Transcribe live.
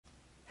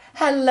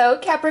Hello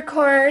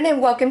Capricorn,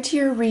 and welcome to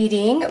your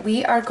reading.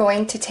 We are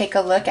going to take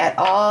a look at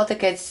all the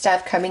good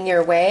stuff coming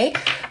your way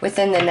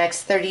within the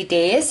next 30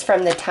 days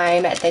from the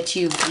time that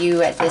you view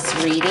this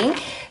reading.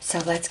 So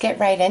let's get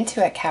right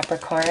into it,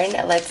 Capricorn.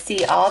 Let's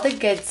see all the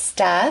good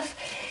stuff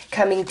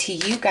coming to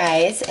you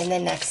guys in the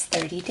next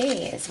 30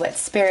 days. What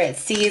Spirit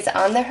sees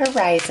on the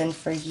horizon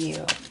for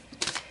you.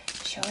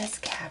 Show us,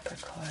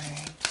 Capricorn.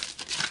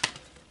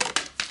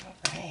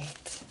 All right.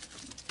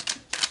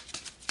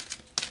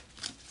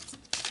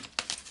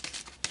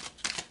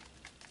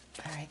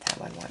 All right, that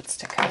one wants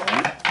to come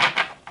in.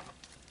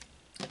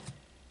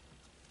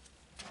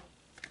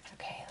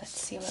 Okay, let's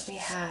see what we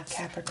have,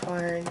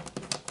 Capricorn.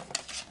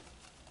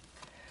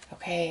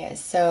 Okay,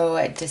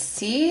 so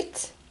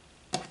deceit,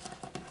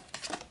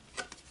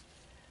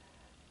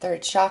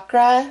 third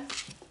chakra,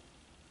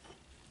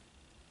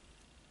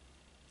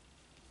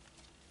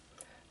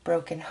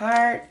 broken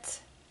heart,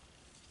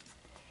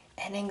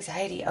 and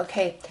anxiety.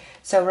 Okay,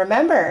 so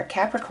remember,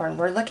 Capricorn,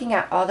 we're looking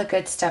at all the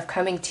good stuff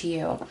coming to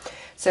you.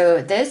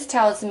 So this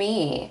tells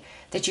me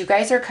that you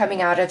guys are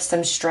coming out of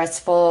some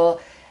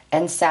stressful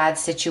and sad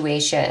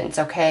situations,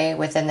 okay,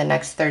 within the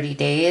next 30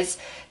 days.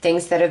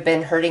 Things that have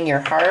been hurting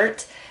your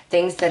heart,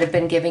 things that have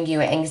been giving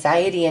you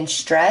anxiety and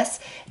stress,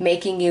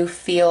 making you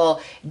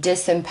feel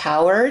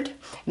disempowered,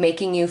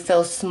 making you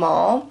feel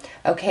small,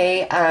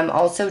 okay?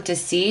 Also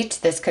deceit.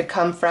 This could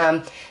come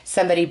from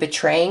somebody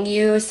betraying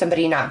you,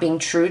 somebody not being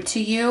true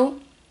to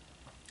you,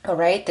 all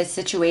right? This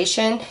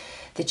situation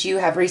that you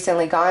have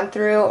recently gone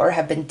through or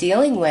have been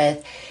dealing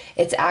with,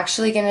 it's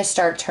actually going to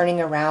start turning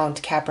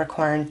around,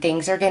 Capricorn.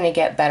 Things are going to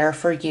get better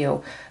for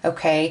you,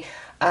 okay?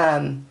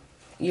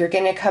 You're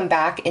going to come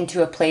back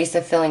into a place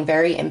of feeling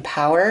very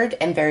empowered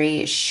and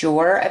very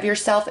sure of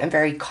yourself and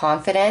very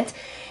confident.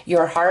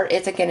 Your heart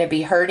isn't going to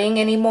be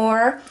hurting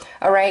anymore,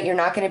 all right? You're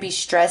not going to be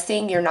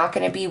stressing. You're not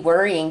going to be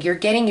worrying. You're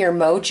getting your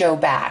mojo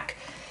back,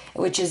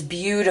 which is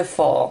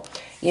beautiful,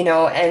 you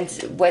know, and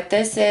what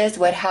this is,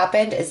 what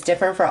happened is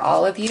different for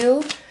all of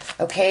you,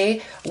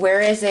 okay? Where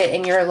is it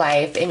in your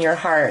life, in your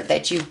heart,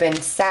 that you've been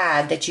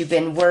sad, that you've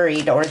been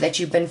worried, or that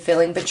you've been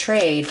feeling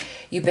betrayed,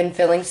 you've been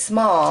feeling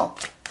small,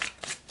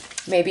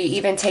 maybe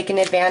even taken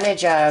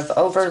advantage of,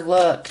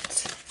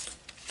 overlooked?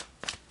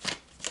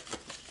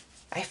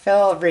 I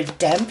feel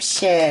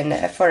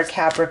redemption for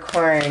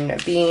Capricorn,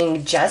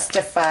 being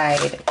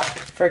justified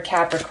for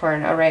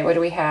Capricorn. All right, what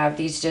do we have?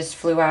 These just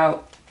flew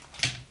out.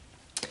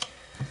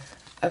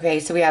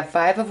 Okay, so we have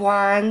 5 of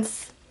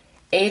Wands,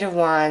 8 of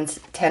Wands,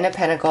 10 of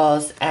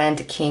Pentacles,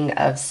 and King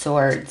of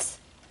Swords.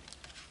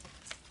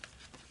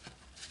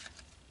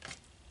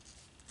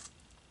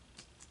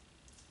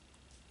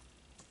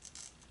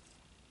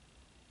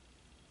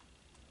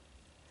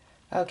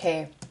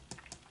 Okay,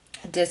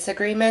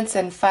 disagreements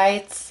and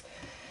fights,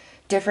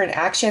 different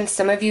actions.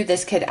 Some of you,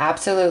 this could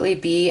absolutely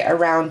be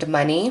around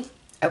money,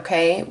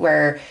 okay,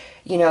 where,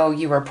 you know,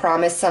 you were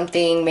promised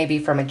something, maybe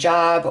from a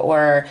job,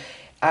 or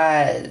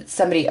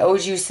somebody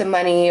owes you some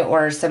money,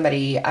 or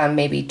somebody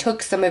maybe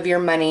took some of your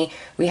money.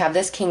 We have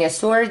this King of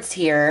Swords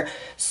here,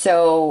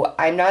 so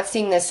I'm not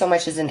seeing this so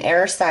much as an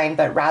air sign,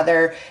 but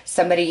rather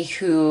somebody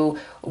who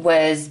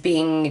was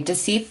being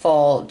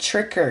deceitful,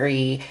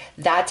 trickery,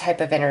 that type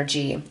of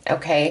energy,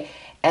 okay?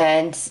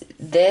 And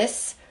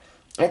this,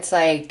 it's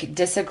like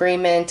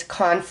disagreement,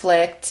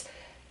 conflict,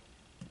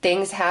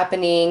 things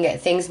happening,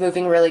 things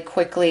moving really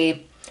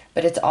quickly,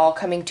 but it's all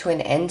coming to an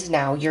end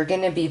now. You're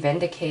going to be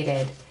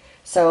vindicated.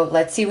 So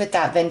let's see what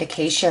that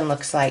vindication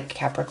looks like,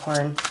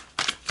 Capricorn.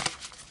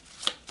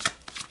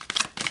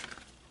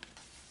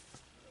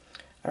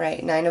 All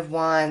right, 9 of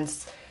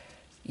Wands.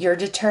 Your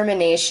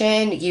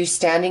determination, you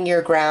standing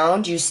your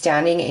ground, you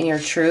standing in your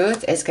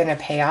truth is going to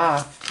pay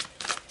off.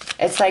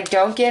 It's like,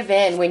 don't give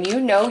in. When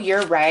you know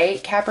you're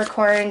right,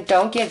 Capricorn,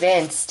 don't give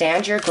in.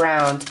 Stand your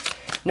ground.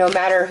 No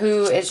matter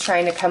who is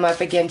trying to come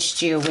up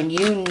against you, when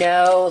you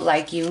know,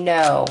 like you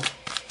know,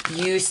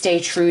 you stay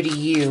true to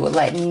you.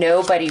 Let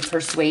nobody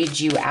persuade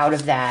you out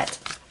of that.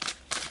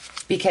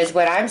 Because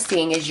what I'm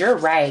seeing is you're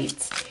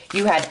right.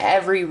 You had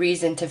every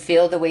reason to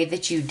feel the way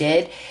that you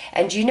did.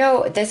 And you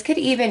know, this could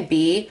even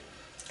be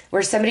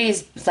where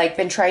somebody's like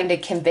been trying to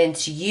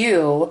convince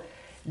you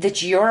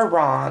that you're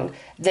wrong,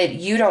 that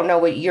you don't know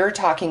what you're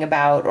talking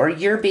about, or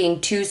you're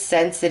being too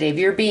sensitive,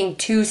 you're being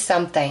too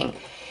something.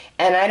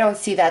 And I don't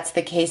see that's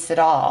the case at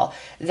all.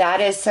 That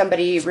is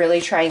somebody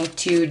really trying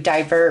to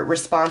divert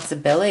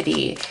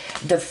responsibility,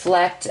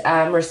 deflect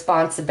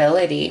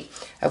responsibility,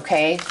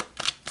 okay?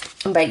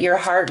 But your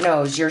heart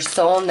knows, your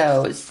soul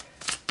knows.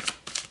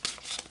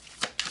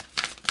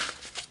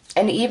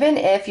 And even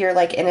if you're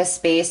like in a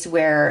space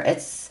where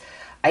it's,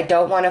 I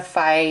don't want to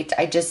fight,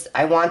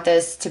 I want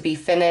this to be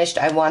finished,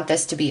 I want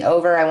this to be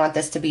over, I want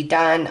this to be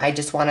done, I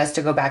just want us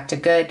to go back to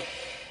good.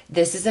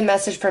 This is a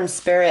message from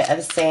Spirit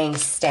of saying,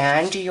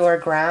 stand your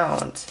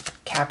ground,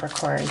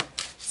 Capricorn.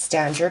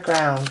 Stand your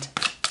ground.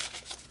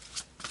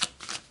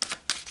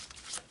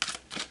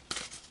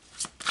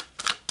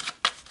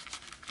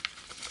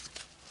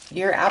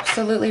 You're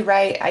absolutely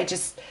right.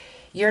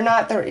 You're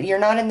not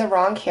in the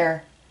wrong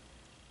here.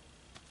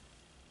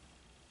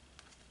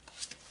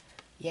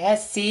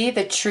 Yes, see,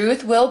 the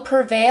truth will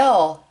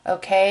prevail,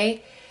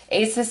 okay?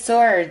 Ace of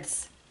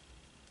Swords,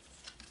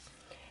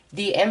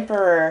 the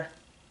Emperor,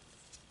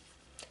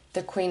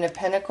 the Queen of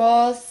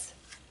Pentacles,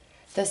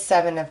 the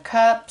Seven of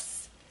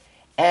Cups,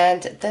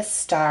 and the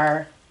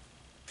Star.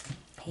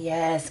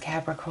 Yes,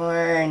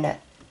 Capricorn,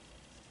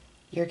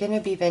 you're going to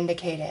be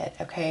vindicated,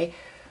 okay?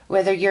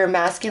 Whether you're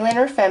masculine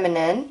or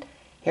feminine,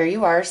 here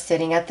you are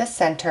sitting at the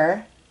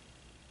center.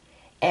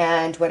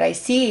 And what I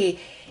see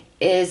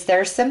is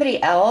there's somebody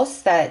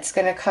else that's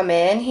going to come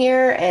in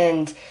here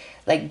and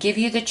like give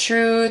you the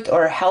truth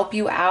or help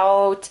you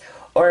out,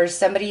 or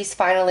somebody's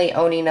finally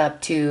owning up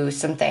to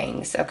some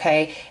things,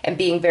 okay, and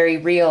being very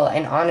real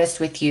and honest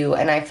with you.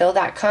 And I feel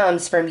that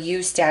comes from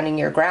you standing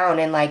your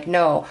ground and like,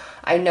 no,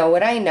 I know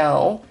what I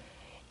know,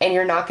 and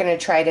you're not going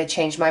to try to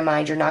change my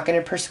mind. You're not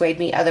going to persuade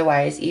me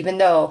otherwise, even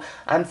though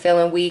I'm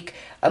feeling weak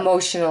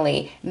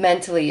emotionally,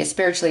 mentally,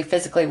 spiritually,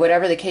 physically,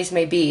 whatever the case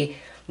may be.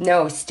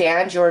 No,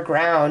 stand your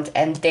ground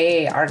and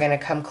they are going to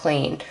come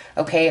clean,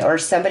 okay? Or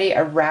somebody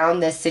around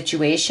this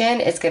situation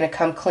is going to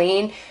come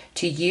clean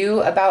to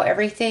you about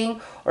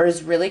everything, or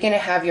is really going to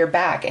have your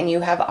back, and you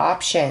have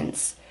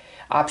options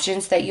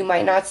that you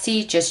might not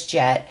see just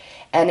yet.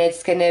 And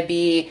it's going to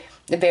be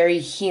very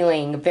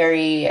healing,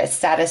 very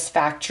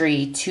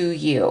satisfactory to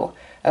you,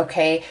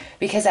 okay?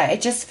 Because I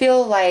just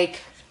feel like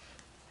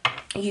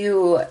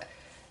you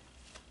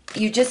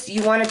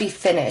want to be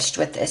finished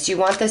with this. You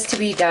want this to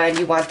be done.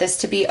 You want this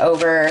to be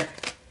over.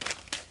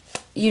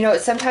 You know,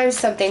 sometimes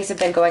some things have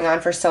been going on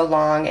for so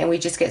long and we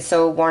just get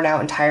so worn out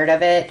and tired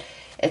of it.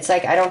 It's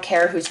like, I don't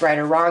care who's right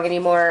or wrong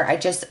anymore.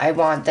 I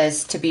want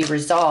this to be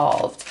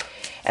resolved.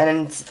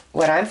 And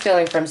what I'm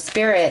feeling from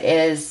Spirit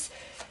is,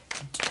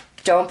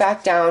 don't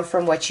back down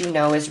from what you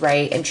know is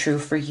right and true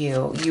for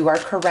you. You are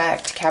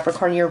correct,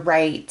 Capricorn. You're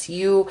right.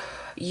 You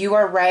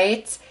are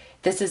right.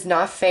 This is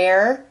not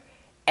fair.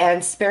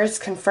 And Spirit's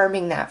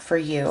confirming that for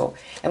you.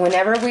 And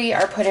whenever we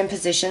are put in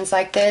positions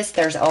like this,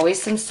 there's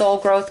always some soul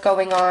growth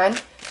going on.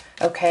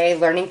 Okay,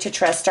 learning to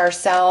trust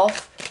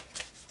ourselves,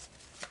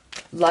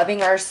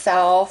 loving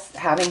ourselves,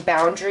 having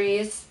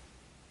boundaries.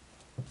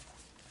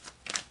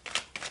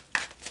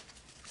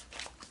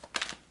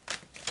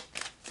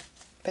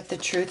 But the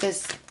truth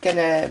is going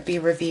to be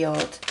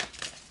revealed.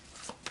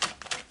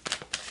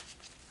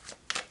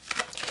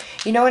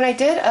 You know, when I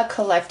did a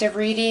collective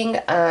reading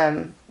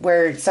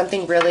where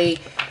something really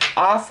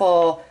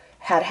awful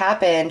had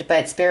happened,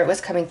 but Spirit was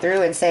coming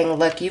through and saying,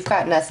 look, you've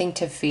got nothing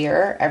to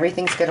fear.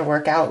 Everything's going to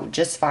work out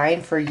just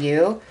fine for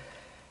you.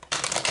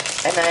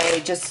 And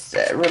I just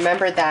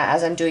remembered that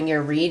as I'm doing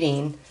your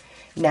reading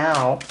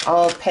now.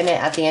 I'll pin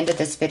it at the end of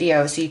this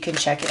video so you can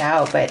check it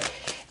out. But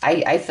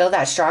I feel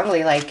that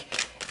strongly, like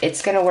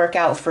it's going to work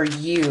out for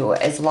you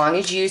as long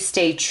as you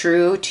stay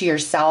true to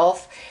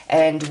yourself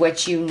and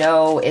what you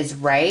know is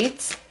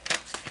right,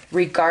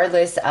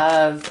 regardless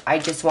of, I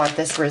just want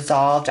this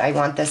resolved, I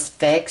want this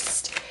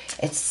fixed.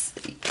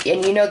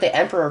 And you know, the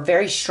Emperor,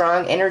 very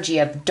strong energy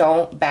of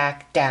don't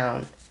back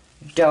down.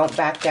 Don't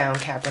back down,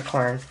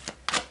 Capricorn.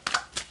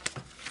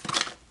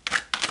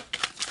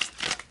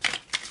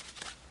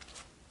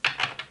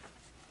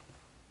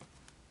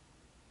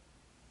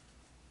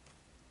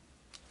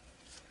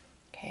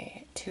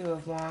 Okay, Two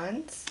of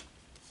Wands,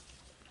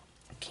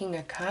 King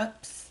of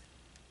Cups,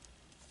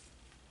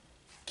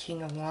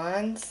 King of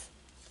Wands,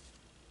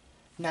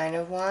 Nine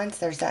of Wands,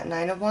 there's that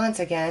Nine of Wands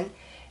again,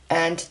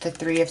 and the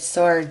Three of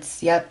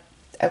Swords. Yep,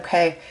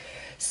 okay.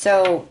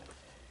 So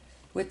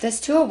with this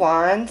Two of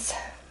Wands,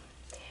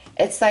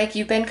 it's like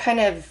you've been kind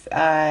of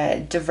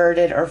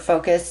diverted or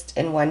focused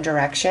in one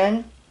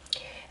direction,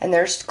 and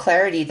there's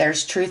clarity,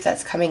 there's truth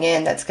that's coming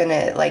in that's going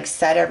to like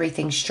set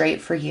everything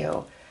straight for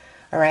you,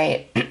 all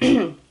right?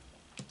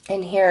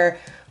 And here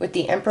with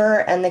the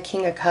Emperor and the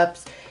King of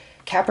Cups,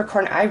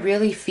 Capricorn, I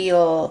really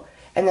feel...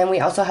 And then we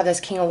also have this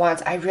King of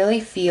Wands. I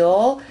really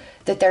feel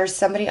that there's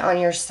somebody on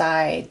your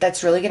side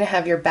that's really going to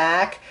have your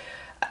back,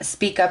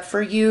 speak up for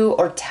you,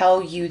 or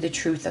tell you the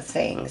truth of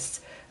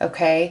things,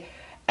 okay?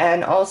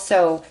 And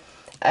also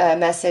a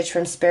message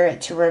from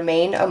Spirit to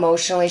remain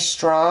emotionally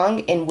strong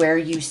in where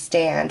you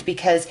stand.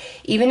 Because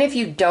even if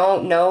you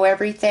don't know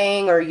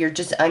everything, or you're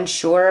just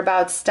unsure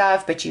about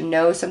stuff, but you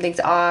know something's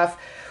off,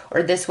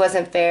 or this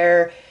wasn't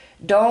fair,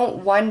 don't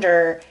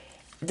wonder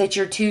that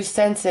you're too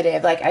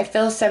sensitive. Like, I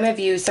feel some of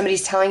you,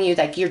 somebody's telling you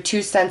like you're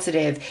too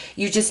sensitive.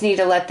 You just need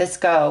to let this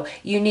go.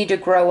 You need to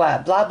grow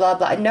up, blah, blah,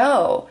 blah.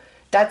 No,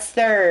 that's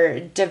their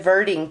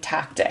diverting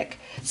tactic.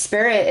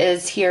 Spirit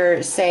is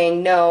here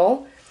saying,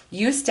 no,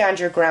 you stand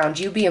your ground.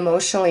 You be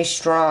emotionally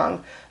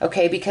strong,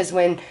 okay? Because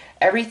when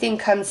everything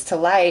comes to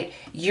light,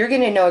 you're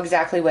going to know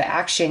exactly what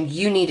action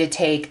you need to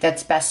take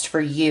that's best for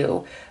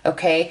you,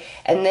 okay?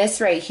 And this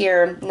right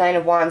here, Nine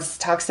of Wands,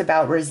 talks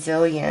about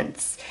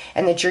resilience,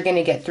 and that you're going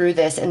to get through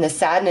this, and the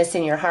sadness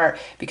in your heart,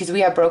 because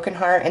we have broken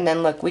heart. And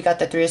then look, we got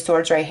the Three of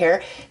Swords right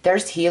here.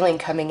 There's healing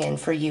coming in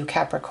for you,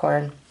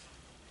 Capricorn,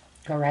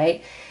 all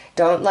right?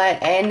 Don't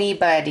let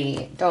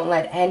anybody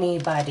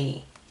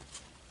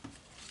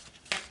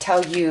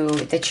tell you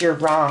that you're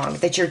wrong,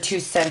 that you're too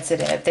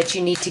sensitive, that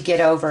you need to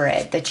get over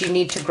it, that you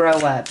need to grow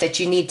up, that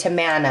you need to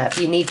man up,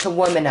 you need to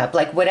woman up,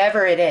 like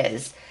whatever it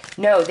is.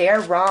 No,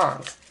 they're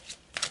wrong.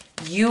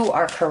 You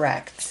are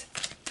correct.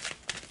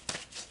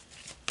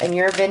 And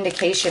your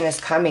vindication is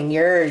coming.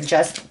 Your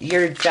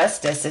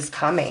justice is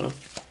coming.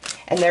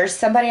 And there's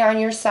somebody on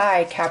your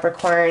side,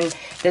 Capricorn.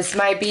 This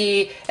might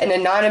be an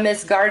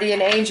anonymous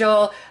guardian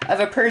angel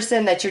of a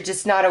person that you're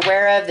just not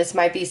aware of. This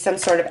might be some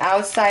sort of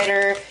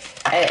outsider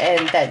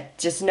and that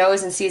just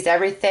knows and sees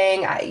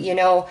everything. You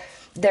know,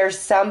 there's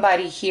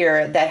somebody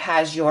here that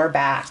has your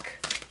back.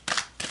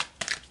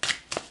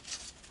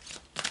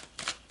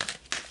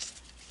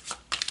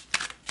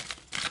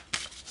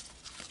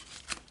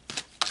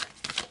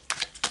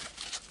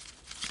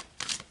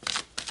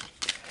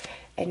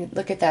 And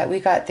look at that. We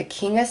got the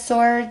King of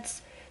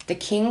Swords, the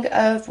King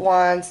of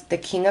Wands, the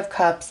King of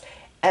Cups,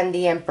 and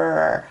the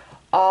Emperor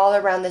all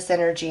around this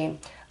energy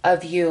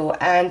of you.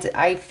 And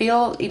I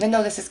feel, even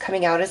though this is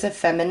coming out as a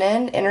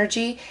feminine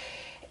energy,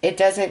 it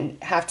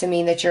doesn't have to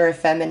mean that you're a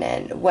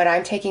feminine. What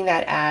I'm taking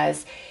that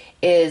as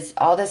is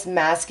all this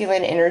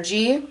masculine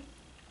energy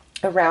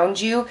around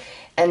you,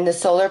 and the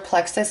solar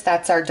plexus,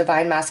 that's our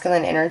divine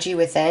masculine energy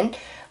within.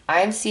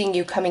 I'm seeing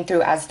you coming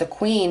through as the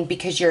queen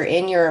because you're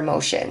in your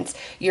emotions.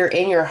 You're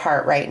in your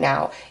heart right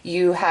now.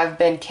 You have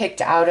been kicked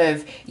out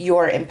of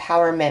your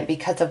empowerment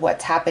because of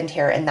what's happened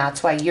here. And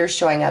that's why you're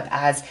showing up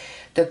as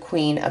the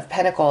Queen of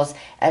Pentacles.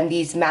 And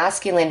these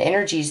masculine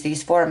energies,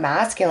 these four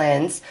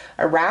masculines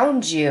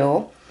around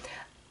you,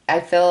 I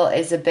feel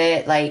is a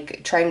bit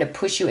like trying to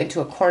push you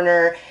into a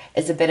corner,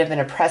 is a bit of an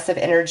oppressive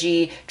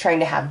energy, trying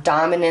to have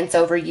dominance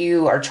over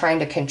you or trying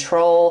to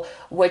control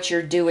what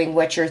you're doing,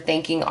 what you're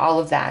thinking, all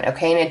of that,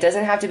 okay? And it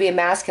doesn't have to be a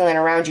masculine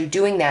around you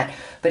doing that,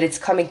 but it's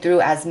coming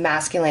through as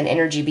masculine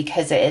energy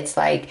because it's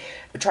like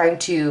trying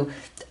to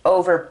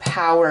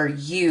overpower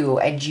you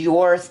and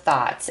your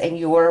thoughts and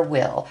your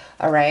will,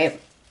 all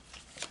right?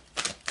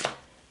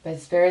 But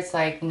Spirit's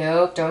like,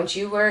 nope, don't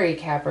you worry,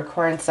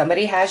 Capricorn.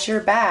 Somebody has your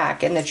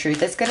back and the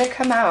truth is going to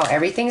come out.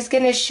 Everything's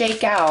going to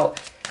shake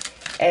out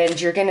and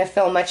you're going to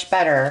feel much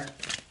better.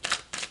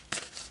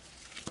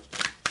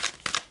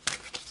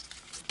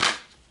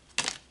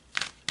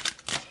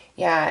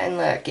 Yeah, and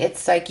look,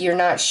 it's like you're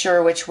not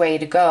sure which way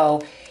to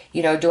go.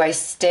 You know, do I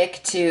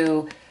stick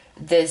to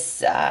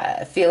this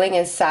feeling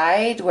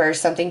inside where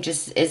something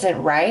just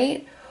isn't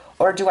right?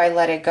 Or do I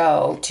let it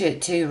go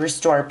to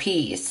restore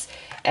peace?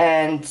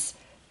 And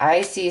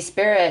I see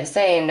Spirit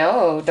saying,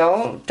 no,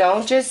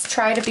 don't just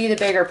try to be the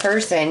bigger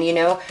person, you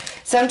know.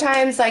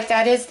 Sometimes, like,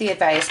 that is the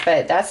advice,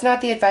 but that's not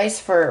the advice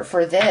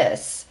for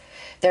this.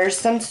 There's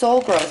some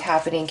soul growth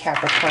happening,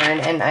 Capricorn,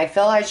 and I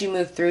feel as you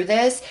move through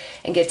this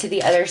and get to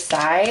the other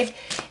side,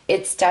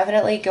 it's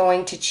definitely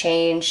going to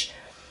change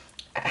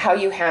how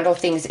you handle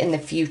things in the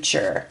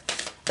future.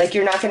 Like,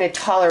 you're not going to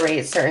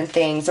tolerate certain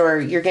things, or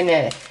you're going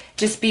to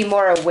just be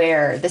more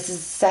aware. This is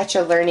such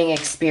a learning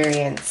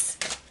experience.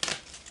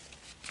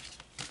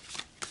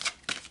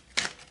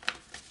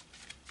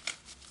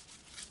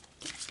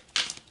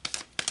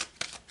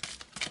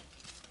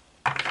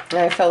 And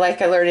I feel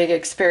like a learning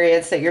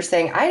experience that you're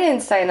saying, I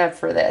didn't sign up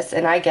for this.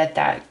 And I get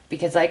that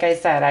because, like I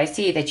said, I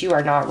see that you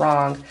are not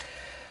wrong.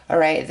 All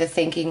right, the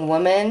thinking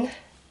woman.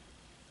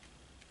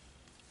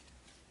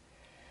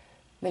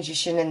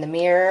 Magician in the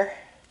mirror.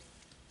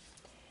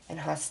 And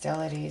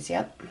hostilities,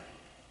 yep.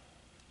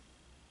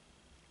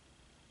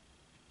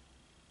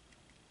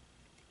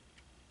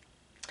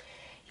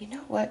 You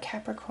know what,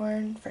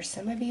 Capricorn? For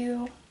some of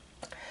you,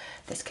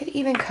 this could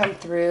even come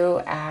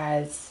through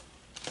as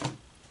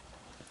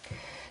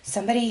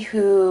somebody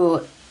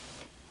who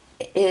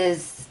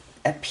is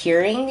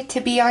appearing to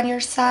be on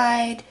your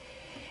side,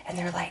 and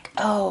they're like,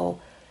 oh,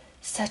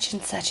 such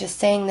and such is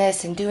saying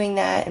this and doing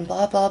that and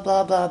blah, blah,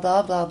 blah, blah,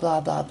 blah, blah,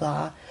 blah, blah,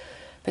 blah.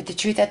 But the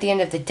truth at the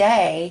end of the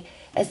day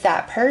is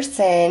that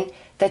person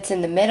that's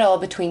in the middle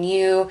between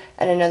you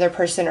and another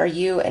person, or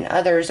you and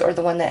others, or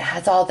the one that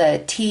has all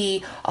the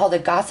tea, all the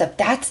gossip,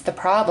 that's the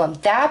problem.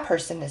 That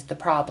person is the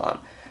problem,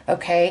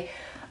 okay?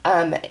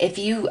 If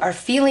you are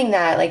feeling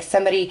that, like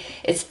somebody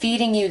is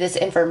feeding you this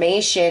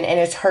information and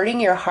it's hurting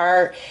your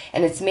heart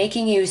and it's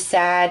making you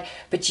sad,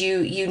 but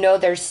you know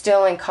they're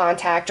still in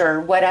contact or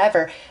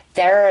whatever,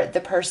 they're the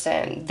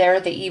person,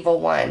 they're the evil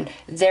one,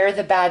 they're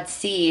the bad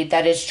seed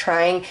that is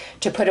trying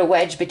to put a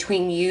wedge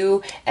between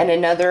you and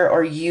another,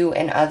 or you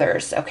and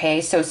others, okay?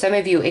 So some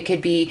of you, it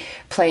could be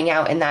playing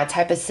out in that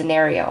type of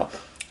scenario.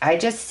 I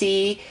just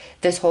see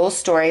this whole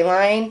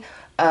storyline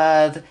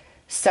of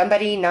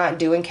somebody not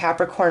doing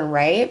Capricorn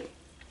right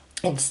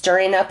and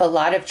stirring up a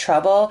lot of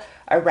trouble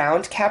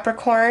around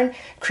Capricorn,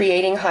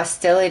 creating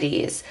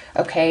hostilities,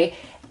 okay?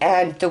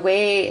 And the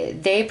way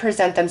they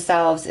present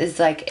themselves is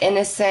like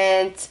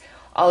innocent,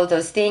 all of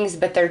those things,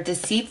 but they're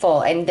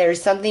deceitful. And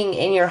there's something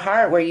in your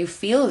heart where you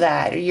feel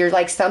that. You're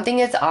like, something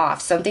is off,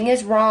 something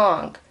is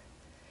wrong.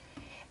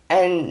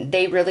 And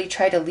they really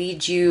try to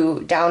lead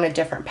you down a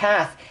different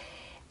path.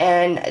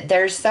 And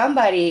there's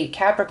somebody,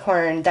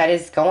 Capricorn, that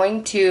is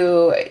going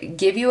to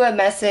give you a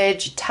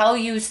message, tell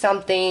you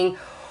something,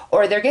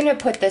 or they're going to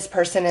put this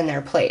person in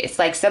their place.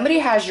 Like somebody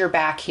has your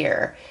back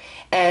here.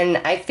 And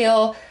I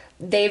feel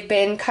they've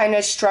been kind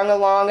of strung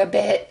along a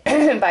bit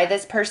by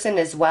this person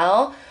as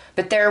well,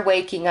 but they're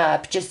waking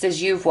up just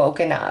as you've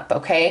woken up,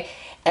 okay?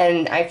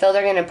 And I feel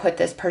they're going to put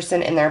this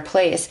person in their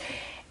place.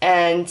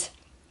 And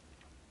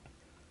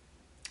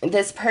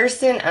this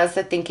person, as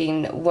the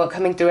thinking,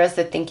 coming through as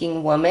the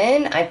thinking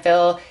woman, I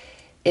feel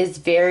is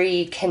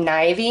very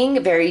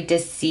conniving, very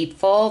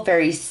deceitful,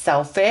 very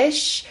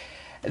selfish,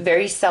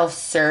 very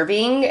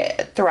self-serving,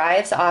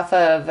 thrives off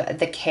of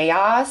the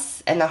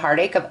chaos and the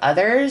heartache of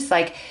others.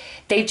 Like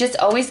they've just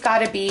always got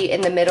to be in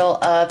the middle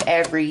of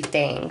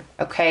everything,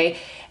 okay?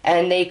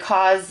 And they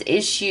cause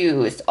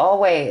issues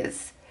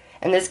always.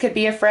 And this could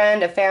be a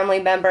friend, a family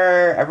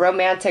member, a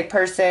romantic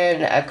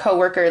person, a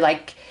coworker,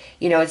 like,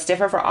 you know, it's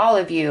different for all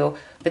of you,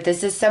 but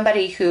this is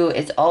somebody who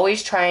is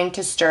always trying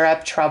to stir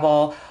up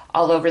trouble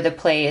all over the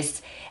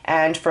place.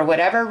 And for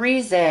whatever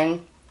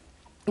reason,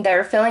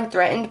 they're feeling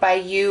threatened by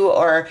you,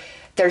 or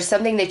there's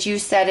something that you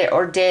said it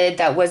or did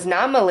that was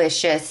not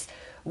malicious,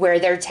 where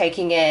they're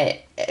taking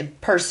it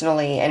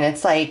personally. And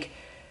it's like,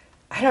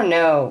 I don't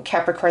know,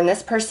 Capricorn,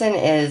 this person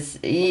is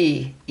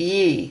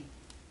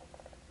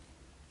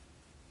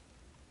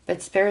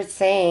But Spirit's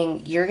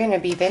saying you're going to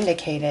be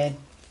vindicated.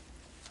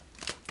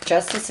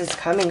 Justice is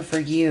coming for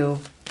you.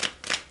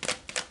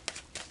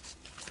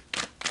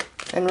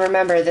 And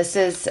remember, this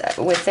is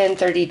within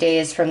 30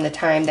 days from the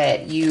time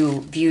that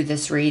you view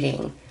this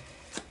reading.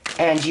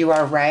 And you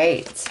are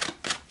right.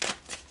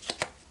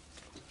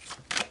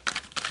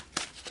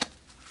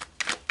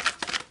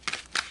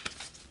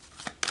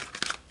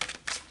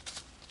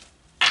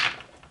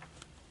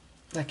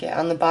 Look,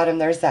 on the bottom,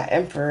 there's that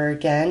Emperor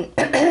again.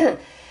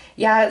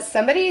 Yeah,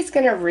 somebody's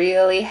going to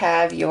really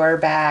have your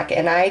back.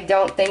 And I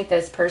don't think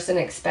this person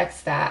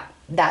expects that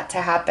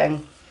to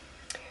happen.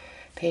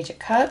 Page of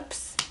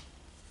Cups.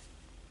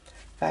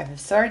 Five of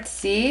Swords.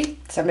 See?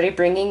 Somebody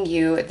bringing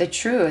you the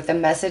truth, a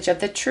message of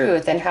the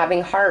truth, and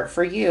having heart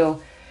for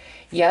you.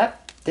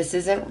 Yep, this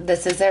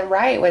isn't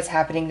right what's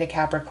happening to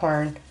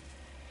Capricorn.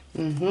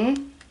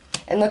 And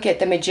look at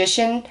the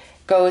Magician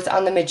goes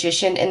on the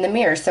Magician in the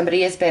mirror.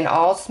 Somebody has been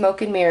all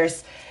smoke and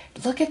mirrors.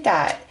 Look at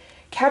that.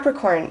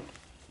 Capricorn.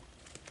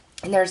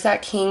 And there's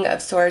that King of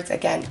Swords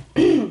again.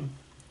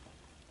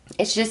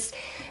 It's just,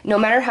 no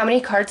matter how many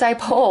cards I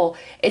pull,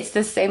 it's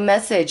the same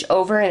message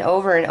over and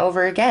over and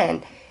over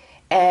again.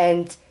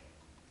 And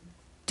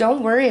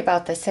don't worry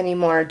about this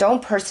anymore.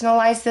 Don't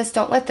personalize this.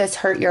 Don't let this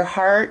hurt your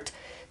heart.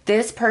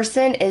 This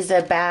person is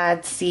a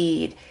bad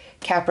seed,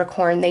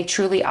 Capricorn. They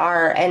truly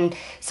are. And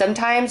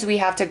sometimes we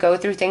have to go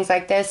through things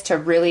like this to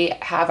really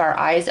have our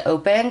eyes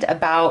opened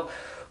about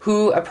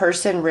who a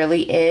person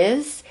really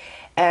is.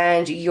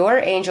 And your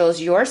angels,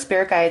 your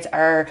spirit guides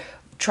are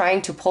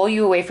trying to pull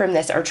you away from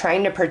this, or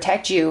trying to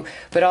protect you,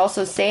 but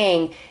also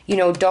saying, you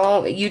know,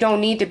 you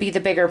don't need to be the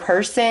bigger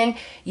person.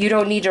 You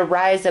don't need to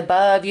rise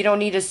above. You don't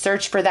need to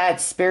search for that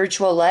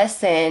spiritual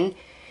lesson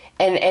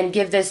and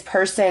give this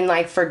person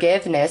like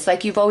forgiveness.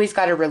 Like you've always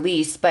got to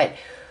release. But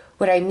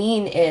what I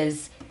mean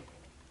is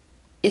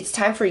it's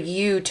time for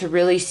you to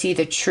really see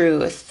the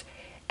truth.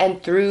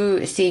 And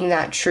through seeing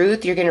that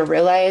truth, you're going to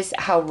realize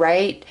how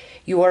right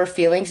your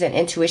feelings and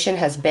intuition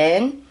has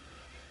been.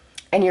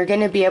 And you're going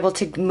to be able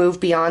to move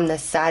beyond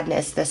this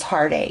sadness, this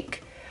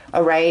heartache.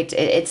 All right?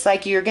 It's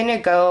like you're going to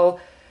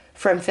go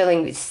from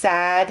feeling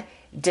sad,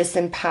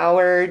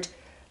 disempowered,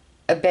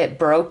 a bit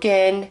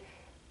broken,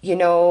 you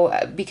know,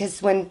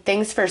 because when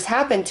things first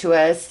happen to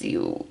us,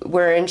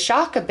 we're in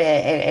shock a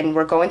bit and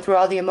we're going through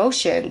all the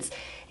emotions.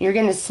 You're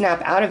going to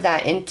snap out of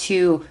that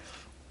into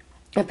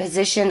a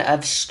position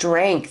of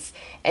strength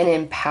and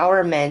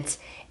empowerment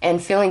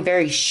and feeling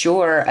very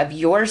sure of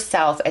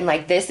yourself. And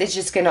like this is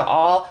just going to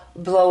all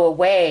blow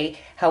away.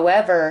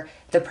 However,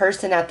 the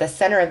person at the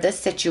center of this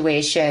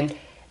situation,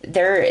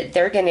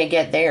 they're going to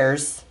get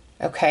theirs.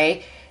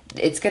 Okay.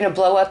 It's going to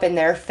blow up in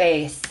their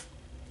face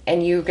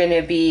and you're going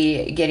to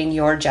be getting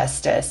your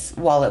justice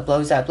while it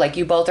blows up. Like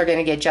you both are going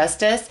to get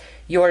justice.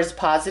 Yours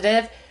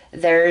positive.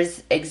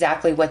 There's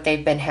exactly what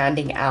they've been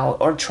handing out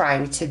or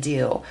trying to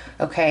do.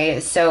 Okay.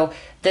 So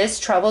this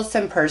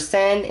troublesome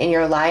person in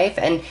your life,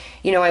 and,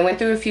 you know, I went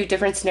through a few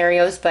different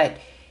scenarios, but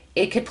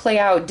it could play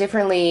out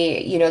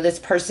differently, you know, this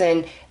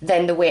person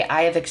than the way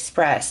I have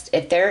expressed.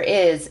 If there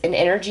is an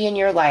energy in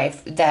your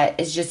life that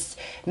is just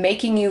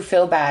making you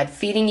feel bad,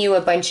 feeding you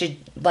a bunch of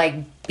like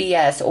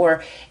BS,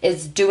 or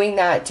is doing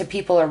that to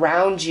people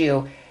around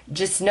you,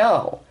 just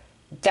know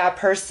that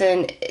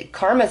person,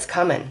 karma's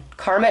coming.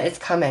 Karma is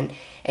coming.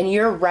 And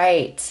you're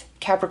right,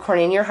 Capricorn,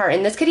 in your heart.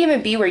 And this could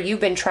even be where you've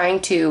been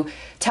trying to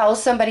tell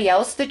somebody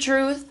else the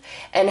truth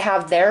and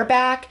have their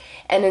back.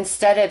 And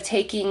instead of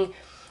taking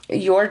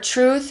your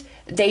truth,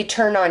 they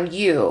turn on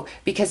you,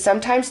 because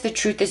sometimes the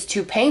truth is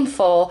too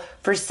painful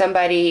for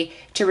somebody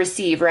to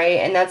receive, right?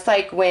 And that's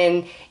like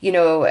when, you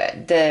know,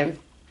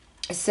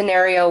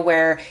 scenario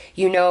where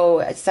you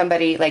know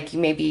somebody, like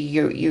maybe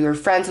you're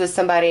friends with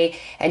somebody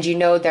and you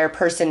know their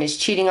person is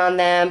cheating on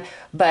them,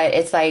 but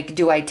it's like,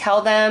 do I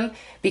tell them?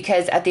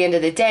 Because at the end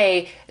of the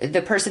day,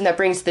 the person that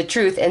brings the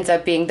truth ends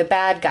up being the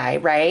bad guy,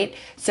 right?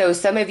 So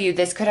some of you,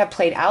 this could have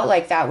played out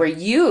like that, where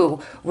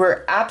you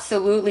were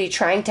absolutely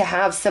trying to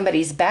have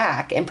somebody's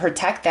back and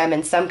protect them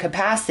in some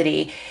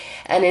capacity,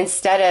 and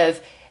instead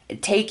of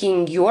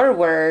taking your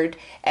word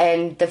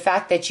and the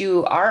fact that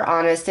you are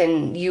honest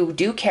and you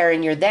do care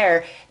and you're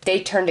there,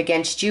 they turned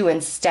against you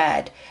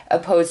instead,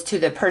 opposed to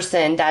the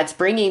person that's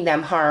bringing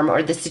them harm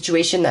or the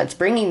situation that's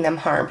bringing them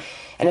harm.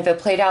 And if it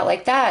played out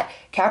like that,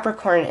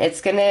 Capricorn,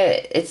 it's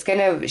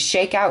gonna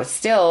shake out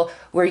still,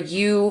 where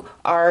you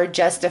are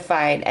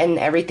justified and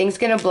everything's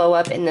gonna blow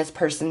up in this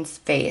person's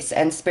face.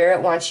 And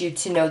Spirit wants you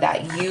to know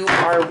that you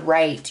are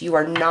right. You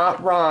are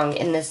not wrong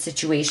in this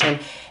situation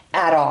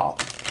at all.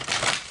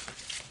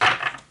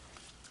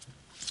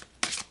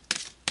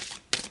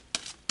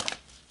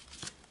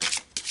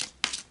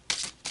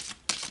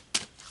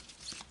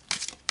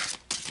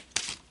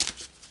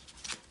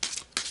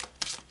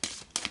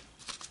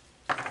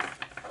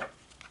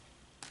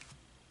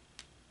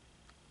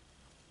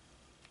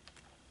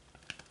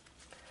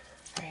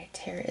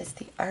 Here is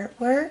the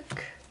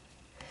artwork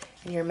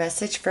and your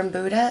message from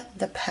Buddha,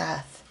 the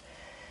path.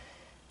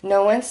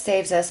 No one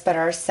saves us but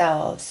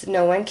ourselves.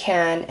 No one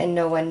can and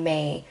no one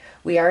may.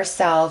 We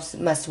ourselves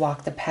must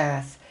walk the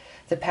path.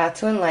 The path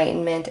to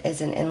enlightenment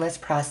is an endless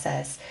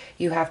process.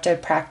 You have to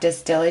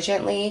practice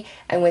diligently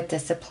and with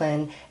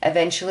discipline.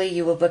 Eventually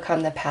you will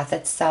become the path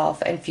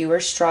itself, and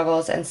fewer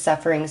struggles and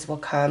sufferings will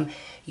come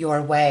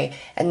your way.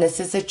 And this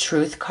is a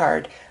truth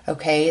card,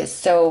 okay?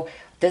 So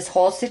this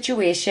whole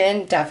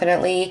situation,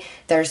 definitely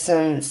there's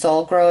some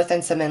soul growth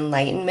and some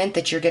enlightenment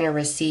that you're going to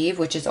receive,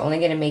 which is only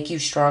going to make you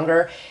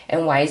stronger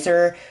and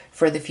wiser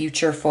for the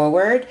future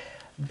forward.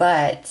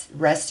 But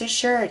rest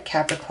assured,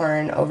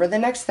 Capricorn, over the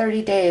next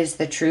 30 days,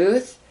 the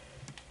truth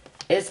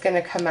is going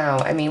to come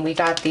out. I mean, we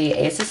got the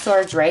Ace of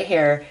Swords right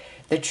here.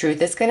 The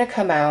truth is going to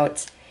come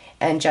out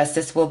and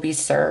justice will be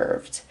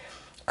served.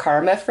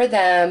 Karma for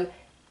them,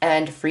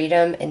 and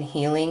freedom and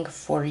healing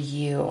for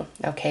you,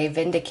 okay?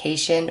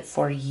 Vindication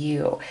for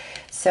you.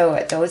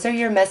 So those are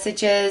your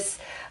messages.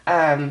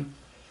 I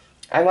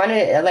want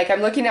to, like, I'm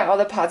looking at all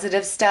the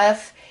positive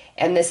stuff,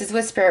 and this is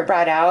what Spirit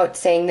brought out,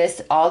 saying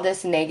this, all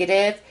this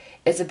negative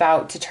is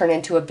about to turn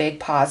into a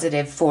big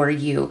positive for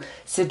you.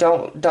 So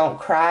don't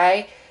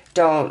cry.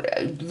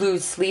 Don't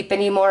lose sleep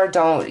anymore.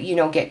 Don't,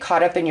 get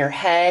caught up in your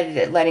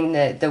head, letting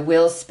the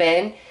wheels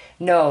spin.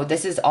 No,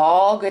 this is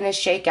all going to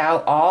shake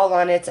out all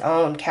on its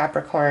own,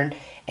 Capricorn,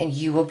 and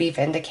you will be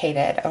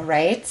vindicated, all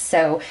right?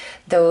 So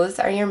those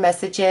are your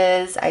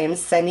messages. I am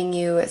sending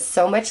you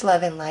so much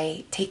love and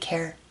light. Take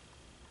care.